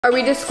Are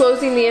we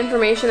disclosing the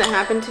information that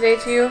happened today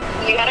to you?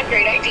 You had a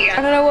great idea. I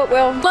don't know what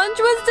will. Lunch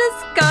was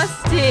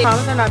disgusting. I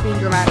promise I'm not being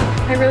dramatic.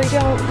 I really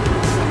don't.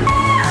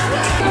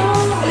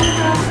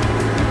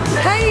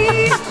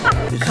 Hey!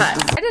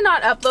 Cut. I did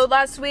not upload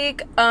last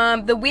week.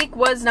 The week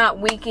was not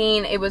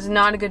weeking. It was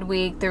not a good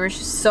week. There was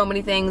just so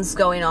many things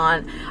going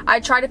on. I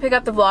tried to pick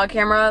up the vlog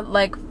camera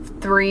like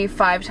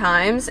 3-5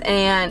 times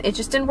and it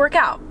just didn't work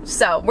out.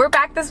 So we're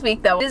back this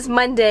week though. It is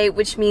Monday,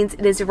 which means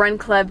it is run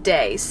club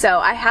day. So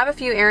I have a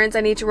few errands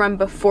I need to run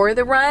before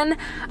the run.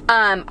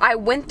 I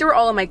went through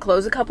all of my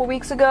clothes a couple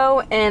weeks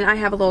ago and I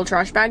have a little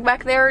trash bag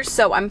back there,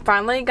 so I'm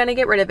finally gonna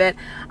get rid of it.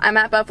 I'm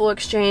at Buffalo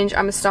Exchange.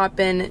 I'm gonna stop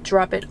and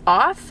drop it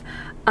off.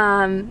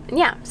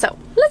 Yeah, so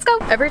let's go.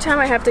 Every time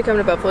I have to come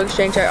to Buffalo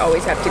Exchange, I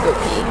always have to go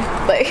pee.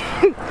 Like,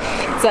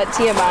 it's that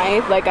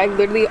TMI. Like, I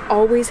literally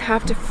always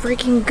have to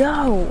freaking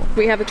go.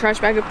 We have a trash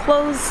bag of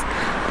clothes.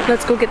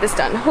 Let's go get this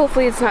done.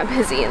 Hopefully it's not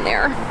busy in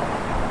there.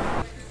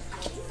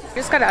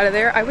 Just got out of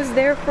there. I was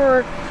there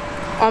for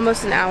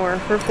almost an hour,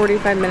 for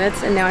 45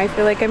 minutes, and now I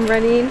feel like I'm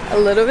running a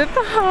little bit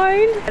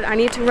behind. And I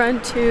need to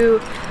run to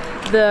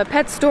the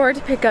pet store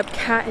to pick up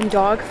cat and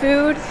dog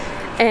food.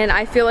 And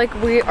I feel like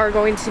we are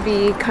going to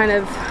be kind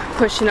of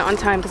pushing it on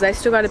time because I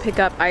still got to pick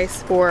up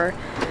ice for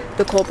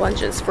the cold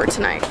plunges for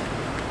tonight.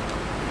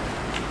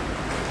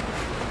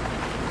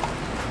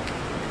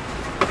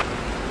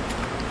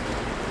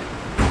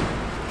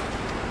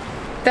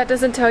 That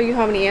doesn't tell you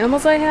how many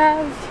animals I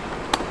have.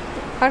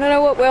 I don't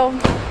know what will.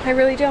 I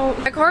really don't.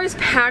 My car is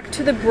packed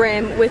to the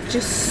brim with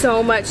just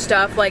so much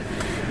stuff. Like,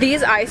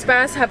 these ice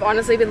baths have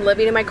honestly been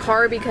living in my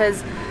car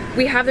because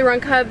we have the run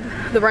club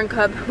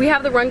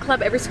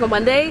every single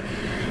Monday,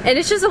 and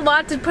it's just a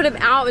lot to put them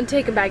out and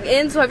take them back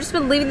in, so I've just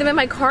been leaving them in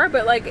my car,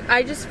 but like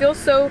I just feel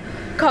so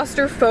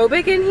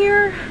claustrophobic in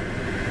here.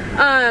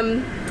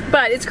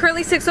 But it's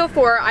currently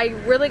 6:04. I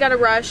really gotta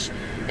rush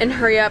and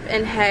hurry up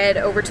and head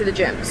over to the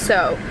gym,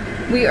 so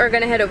we are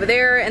gonna head over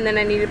there, and then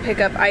I need to pick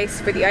up ice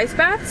for the ice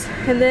baths,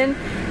 and then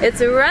it's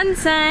a run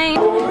time.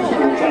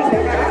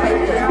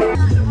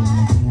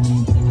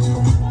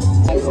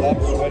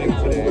 Stop sweating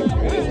today.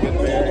 It has been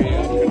very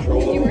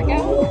uncontrollable. You work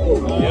out?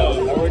 Yeah,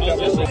 I worked out.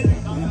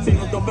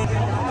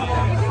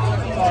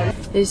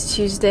 It's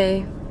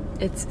Tuesday.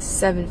 It's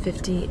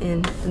 7:50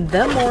 in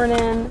the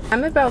morning.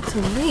 I'm about to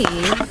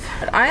leave,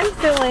 but I'm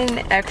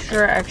feeling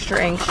extra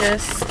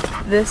anxious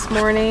this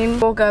morning.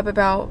 Woke up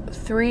about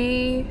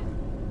 3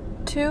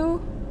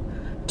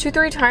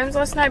 times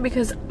last night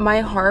because my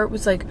heart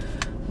was like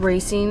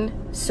racing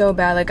so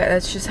bad. Like,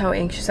 that's just how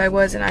anxious I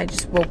was, and I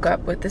just woke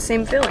up with the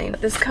same feeling.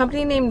 This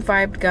company named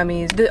Vibe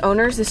Gummies, the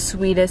owner's the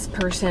sweetest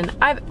person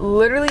I've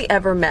literally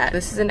ever met.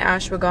 This is an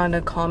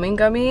ashwagandha calming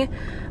gummy,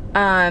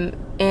 and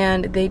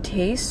they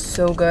taste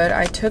so good.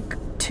 I took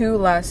 2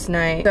 last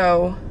night,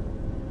 so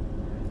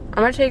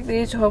I'm gonna take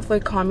these to hopefully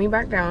calm me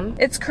back down.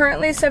 It's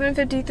currently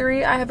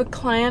 7:53. I have a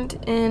client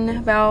in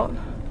about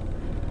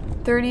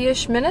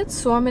 30-ish minutes,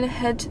 so I'm gonna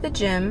head to the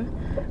gym.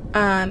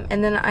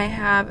 And then I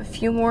have a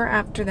few more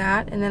after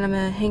that, and then I'm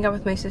gonna hang out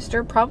with my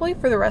sister probably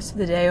for the rest of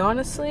the day,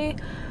 honestly.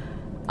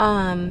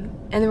 And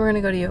then we're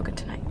gonna go to yoga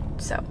tonight.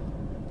 So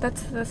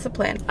that's the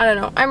plan. I don't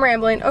know. I'm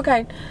rambling.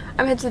 Okay,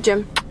 I'm headed to the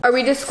gym. Are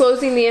we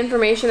disclosing the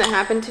information that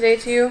happened today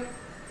to you?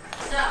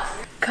 No.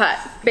 Cut.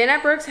 Been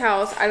at Brooke's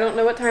house. I don't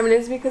know what time it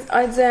is because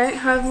I don't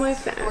have my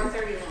phone.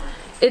 4:31.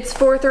 It's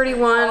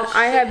 4:31.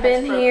 I have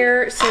been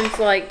here since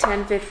like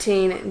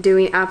 10:15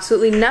 doing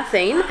absolutely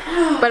nothing,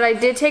 but I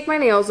did take my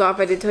nails off.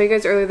 I did tell you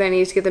guys earlier that I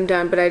needed to get them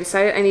done, but I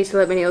decided I need to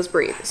let my nails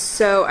breathe.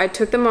 So I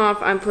took them off.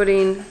 I'm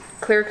putting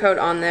clear coat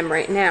on them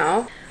right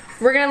now.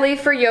 We're gonna leave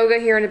for yoga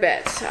here in a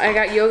bit. I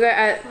got yoga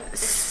at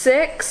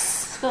 6.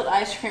 Spilled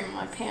ice cream in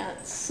my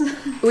pants.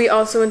 We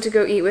also went to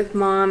go eat with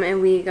Mom,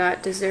 and we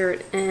got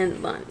dessert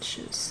and lunch.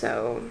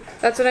 So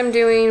that's what I'm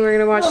doing. We're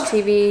gonna watch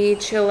TV,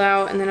 chill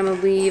out, and then I'm gonna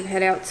leave,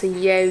 head out to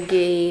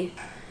yogi,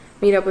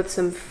 meet up with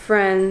some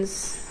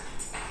friends,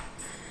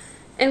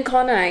 and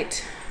call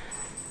night.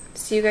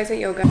 See you guys at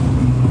yoga.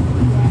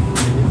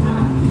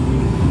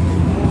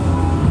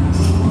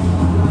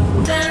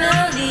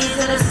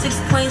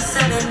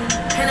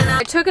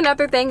 I took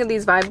another thing of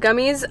these Vibe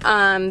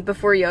Gummies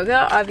before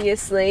yoga,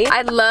 obviously.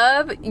 I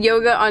love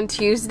yoga on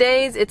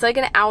Tuesdays. It's like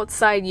an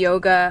outside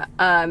yoga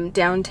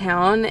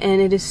downtown, and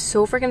it is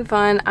so freaking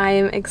fun. I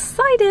am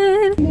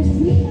excited.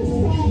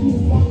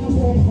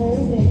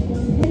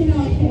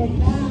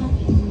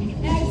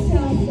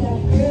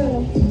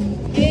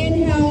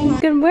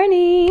 Good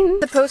morning.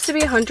 It's supposed to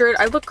be 100.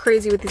 I look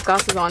crazy with these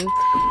glasses on.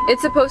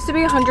 It's supposed to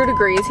be 100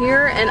 degrees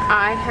here, and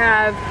I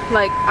had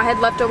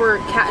leftover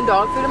cat and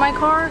dog food in my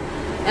car,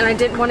 and I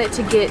didn't want it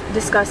to get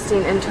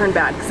disgusting and turn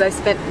bad because I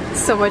spent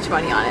so much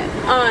money on it.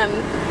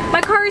 My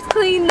car is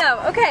clean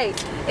though. Okay,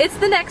 it's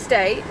the next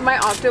day. My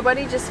Octo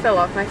Buddy just fell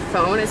off my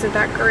phone. Isn't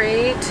that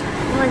great?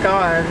 Oh my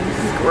god,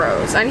 this is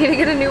gross. I need to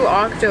get a new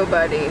Octo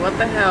Buddy. What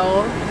the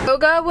hell?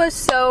 Yoga was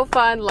so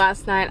fun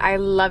last night. I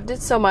loved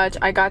it so much.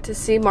 I got to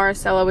see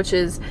Marcella, which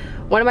is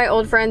one of my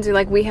old friends who,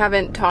 like, we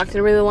haven't talked in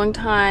a really long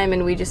time,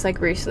 and we just, like,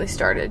 recently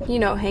started, you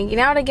know, hanging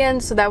out again,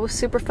 so that was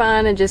super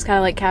fun, and just kind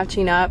of, like,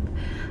 catching up.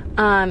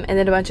 And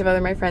then a bunch of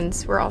other my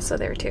friends were also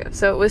there too.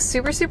 So it was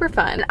super, super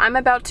fun. I'm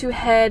about to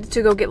head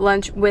to go get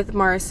lunch with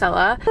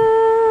Maricela.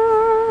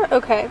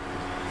 Okay.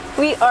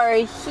 We are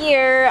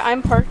here.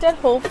 I'm parked at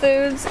Whole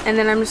Foods, and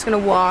then I'm just gonna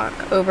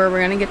walk over.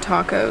 We're gonna get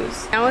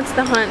tacos. Now it's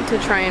the hunt to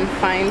try and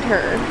find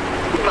her.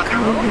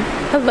 Hello?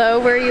 Hello,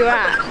 where are you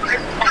at?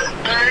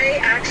 I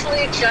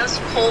actually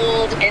just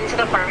pulled into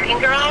the parking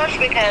garage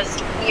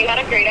because you had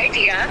a great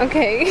idea.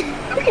 Okay.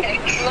 Okay.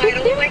 Well, I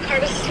don't want my car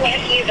to sweat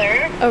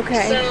either.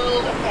 Okay.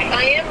 So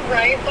I am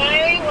right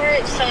by where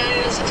it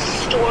says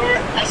store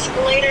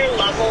escalator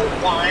level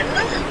 1.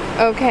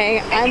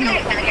 Okay,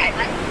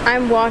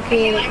 I'm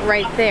walking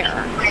right there.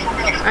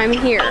 I'm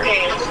here.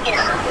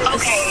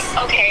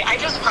 Okay, I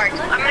just parked.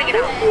 I'm gonna get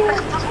out.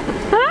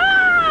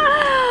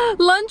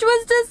 Lunch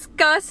was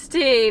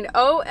disgusting.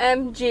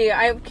 OMG.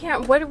 I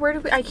can't,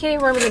 I can't even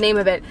remember the name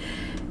of it.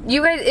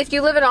 You guys, if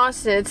you live in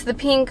Austin, it's the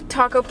pink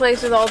taco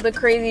place with all the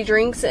crazy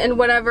drinks and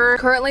whatever.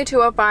 Currently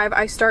 2:05.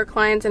 I start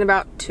clients in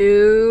about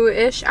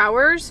 2-ish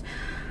hours.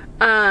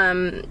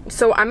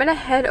 So I'm gonna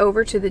head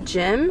over to the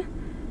gym.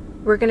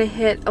 We're gonna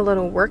hit a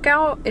little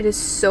workout. It is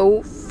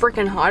so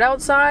freaking hot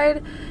outside,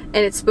 and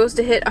it's supposed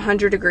to hit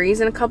 100 degrees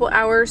in a couple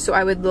hours, so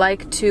I would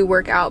like to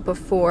work out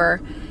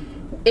before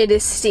it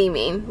is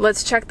steaming.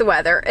 Let's check the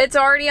weather. It's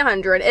already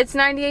 100. It's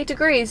 98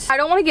 degrees. I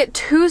don't want to get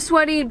too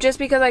sweaty just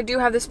because I do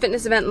have this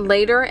fitness event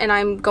later, and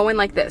I'm going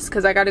like this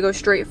because I got to go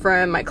straight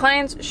from my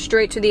clients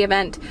straight to the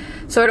event,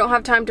 so I don't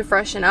have time to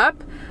freshen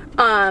up.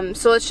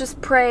 So let's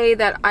just pray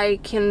that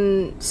I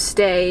can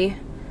stay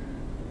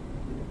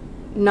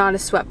not a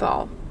sweat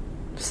ball.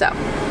 So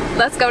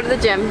let's go to the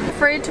gym. I'm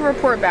afraid to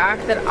report back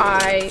that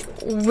I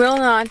will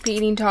not be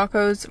eating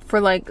tacos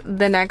for like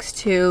the next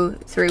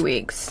 2-3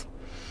 weeks.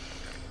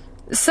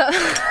 So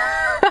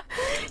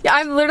yeah,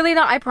 I'm literally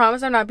not, I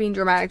promise I'm not being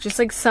dramatic. Just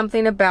like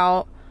something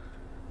about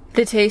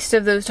the taste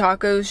of those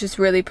tacos just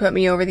really put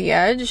me over the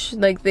edge.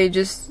 Like they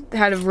just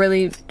had a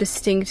really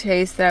distinct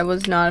taste that I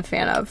was not a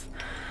fan of.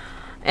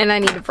 And I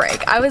need a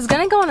break. I was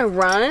gonna go on a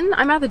run.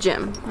 I'm at the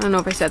gym. I don't know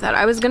if I said that.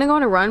 I was gonna go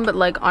on a run, but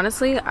like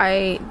honestly,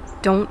 I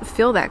don't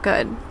feel that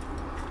good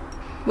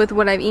with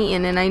what I've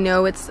eaten, and I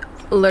know it's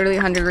literally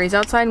 100 degrees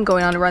outside, and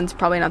going on a run's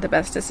probably not the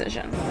best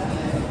decision. I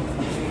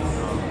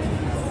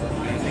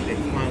think they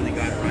finally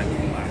got it right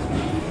from last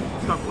week.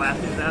 Stop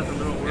laughing, that's a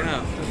little worse.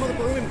 Yeah.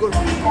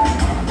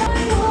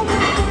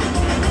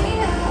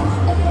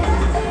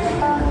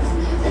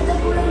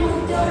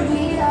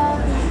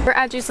 We're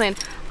at Juiceland.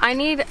 I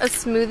need a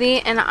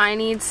smoothie, and I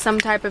need some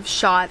type of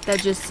shot that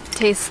just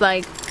tastes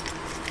like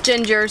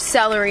ginger,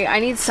 celery. I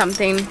need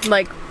something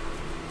like,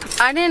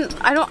 I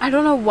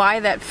don't know why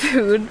that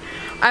food,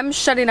 I'm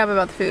shutting up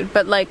about the food,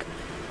 but like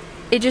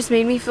it just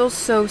made me feel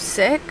so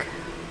sick.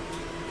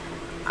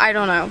 I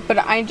don't know, but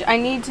I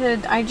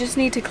just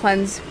need to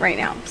cleanse right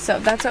now. So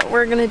that's what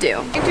we're gonna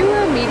do. I do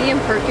a medium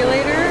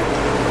percolator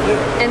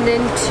and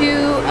then 2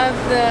 of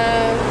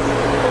the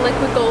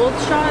liquid gold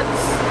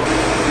shots.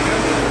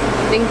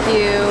 Thank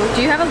you.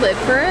 Do you have a lid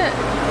for it?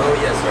 Oh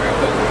yes, sorry.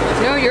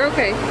 No, you're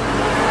okay.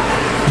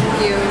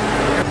 Thank you.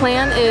 The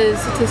plan is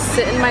to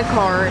sit in my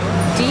car,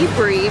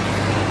 debrief,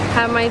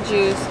 have my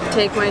juice,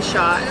 take my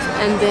shot,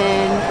 and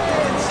then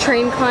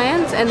train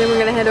clients, and then we're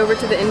gonna head over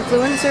to the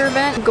influencer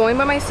event. Going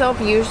by myself,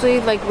 usually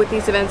like with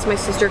these events, my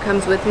sister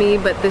comes with me,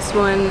 but this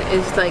one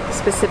is like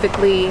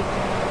specifically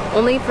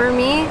only for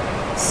me.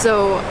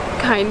 So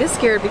kind of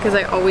scared because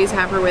I always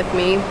have her with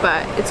me,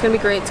 but it's gonna be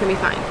great, it's gonna be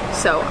fine.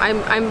 So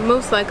I'm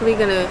most likely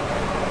gonna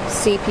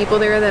see people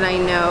there that I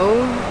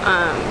know,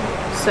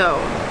 so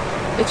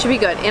it should be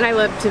good. And I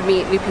love to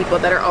meet new people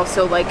that are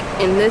also like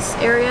in this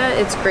area.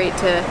 It's great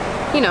to,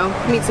 you know,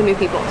 meet some new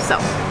people, so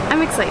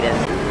I'm excited.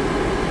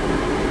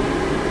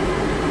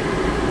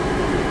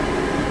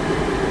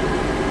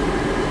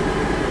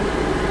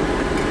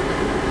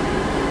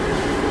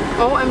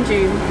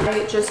 OMG.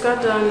 I just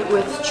got done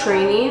with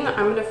training.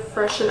 I'm gonna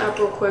freshen up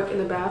real quick in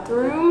the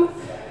bathroom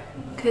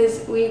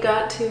because we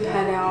got to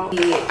head out.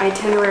 The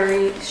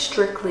itinerary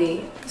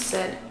strictly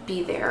said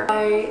be there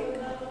by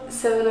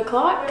 7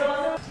 o'clock.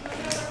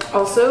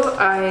 Also,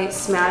 I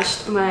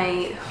smashed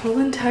my whole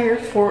entire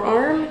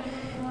forearm.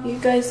 You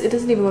guys, it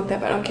doesn't even look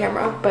that bad on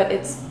camera, but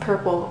it's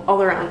purple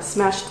all around.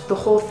 Smashed the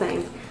whole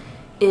thing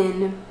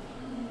in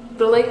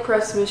the leg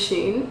press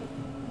machine.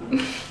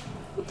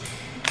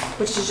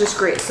 Which is just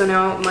great. So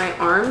now my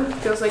arm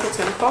feels like it's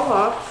gonna fall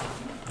off.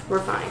 We're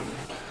fine.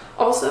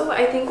 Also,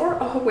 I think we're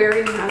all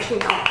wearing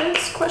matching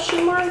outfits,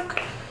 question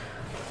mark.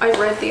 I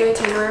read the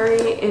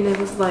itinerary and it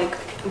was like,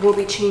 we'll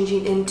be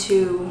changing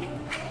into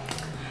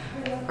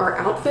our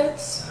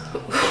outfits.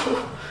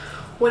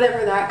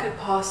 Whatever that could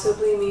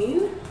possibly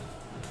mean.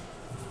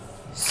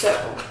 So,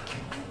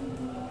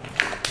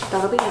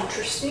 that'll be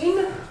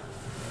interesting.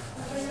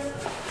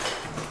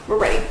 We're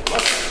ready.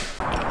 Let's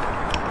go.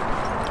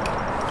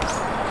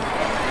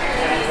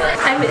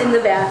 I'm in the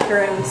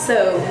bathroom,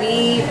 so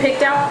we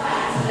picked out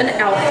an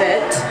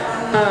outfit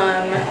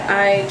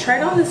I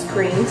tried on this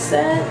green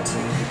set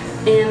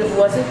and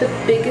wasn't the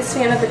biggest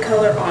fan of the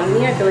color on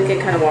me. I feel like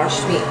it kind of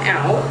washed me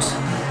out.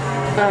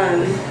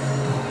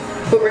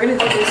 But we're gonna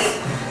do this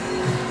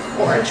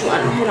orange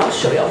one and I'll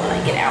show y'all when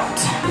I get out.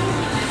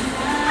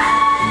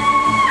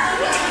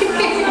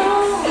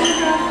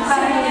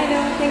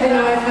 I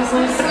know, I feel so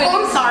sweaty. Oh,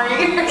 I'm sorry.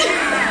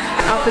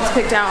 Outfits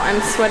picked out. I'm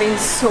sweating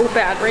so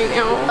bad right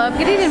now. I'm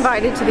getting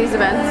invited to these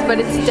events, but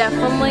it's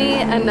definitely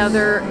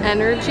another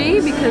energy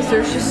because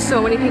there's just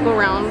so many people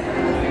around.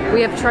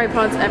 We have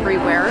tripods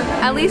everywhere.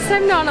 At least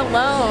I'm not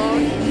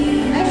alone.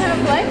 I have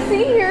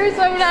Lexi here,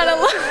 so I'm not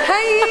alone.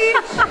 Hey!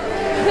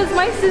 Because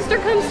my sister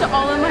comes to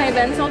all of my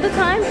events all the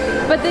time,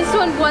 but this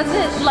one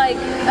wasn't like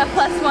a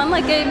 +1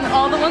 like in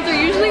all the ones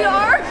there usually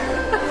are.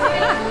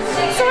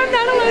 So I'm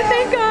not alone,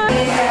 thank God.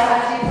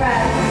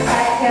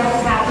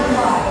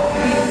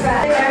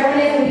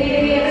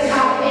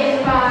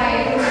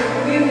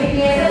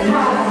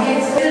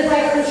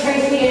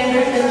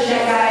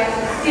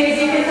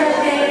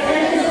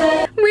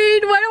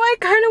 Wait, why do I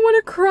kind of want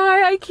to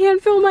cry? I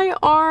can't feel my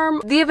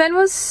arm. The event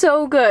was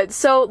so good.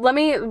 So let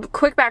me,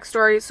 quick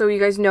backstory so you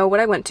guys know what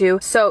I went to.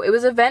 So it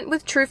was an event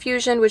with True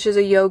Fusion, which is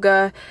a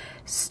yoga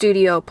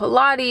studio,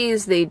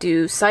 Pilates, they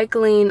do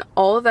cycling,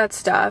 all of that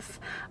stuff.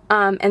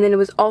 And then it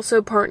was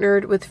also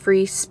partnered with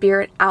Free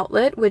Spirit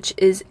Outlet, which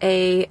is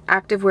a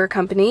activewear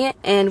company,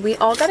 and we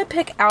all got to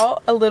pick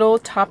out a little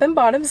top and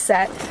bottom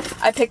set.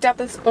 I picked out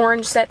this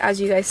orange set as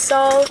you guys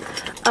saw,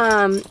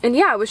 and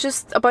yeah, it was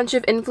just a bunch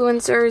of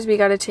influencers. We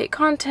got to take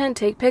content,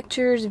 take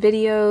pictures,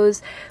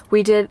 videos.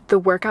 We did the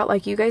workout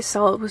like you guys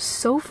saw. It was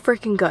so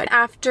freaking good.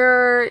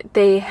 After,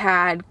 they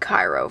had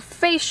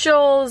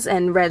cryofacials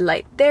and red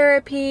light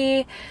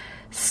therapy,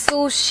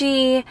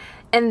 sushi,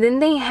 and then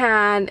they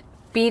had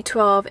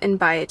B12 and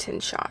biotin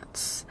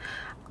shots.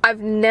 I've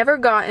never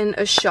gotten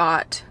a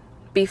shot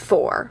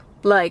before.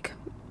 Like,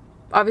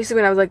 obviously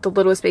when I was like the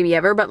littlest baby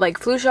ever, but like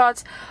flu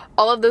shots,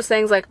 all of those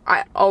things, like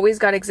I always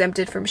got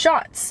exempted from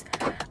shots.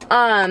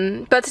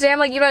 But today I'm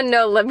like, you don't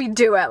know, let me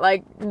do it.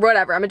 Like,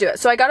 whatever, I'm gonna do it.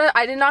 So I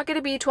did not get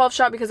a B12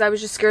 shot because I was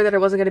just scared that I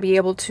wasn't gonna be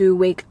able to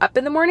wake up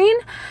in the morning.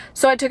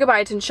 So I took a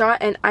biotin shot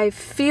and I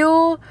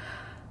feel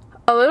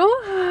a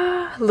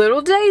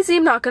little daisy,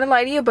 I'm not gonna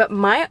lie to you, but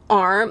my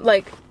arm,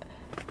 like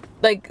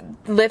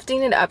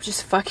lifting it up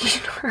just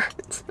fucking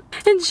hurts.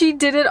 And she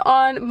did it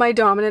on my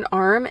dominant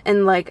arm,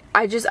 and like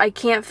I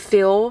can't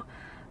feel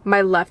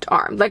my left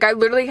arm. Like I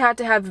literally had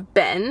to have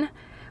Ben,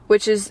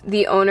 which is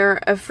the owner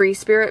of Free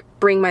Spirit,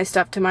 bring my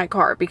stuff to my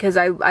car because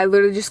I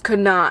literally just could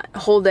not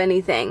hold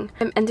anything.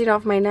 I'm ending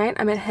off my night.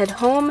 I'm gonna head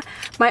home.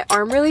 My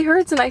arm really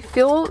hurts and I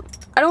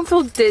don't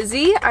feel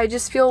dizzy. I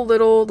just feel a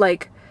little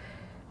like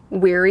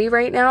weary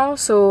right now,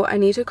 so I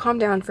need to calm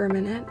down for a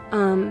minute.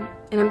 And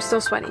I'm still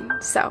sweating,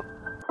 so.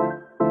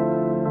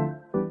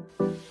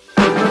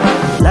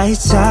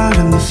 Lights out,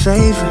 I'm your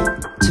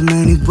favorite. Too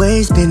many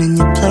ways, been in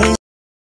your place.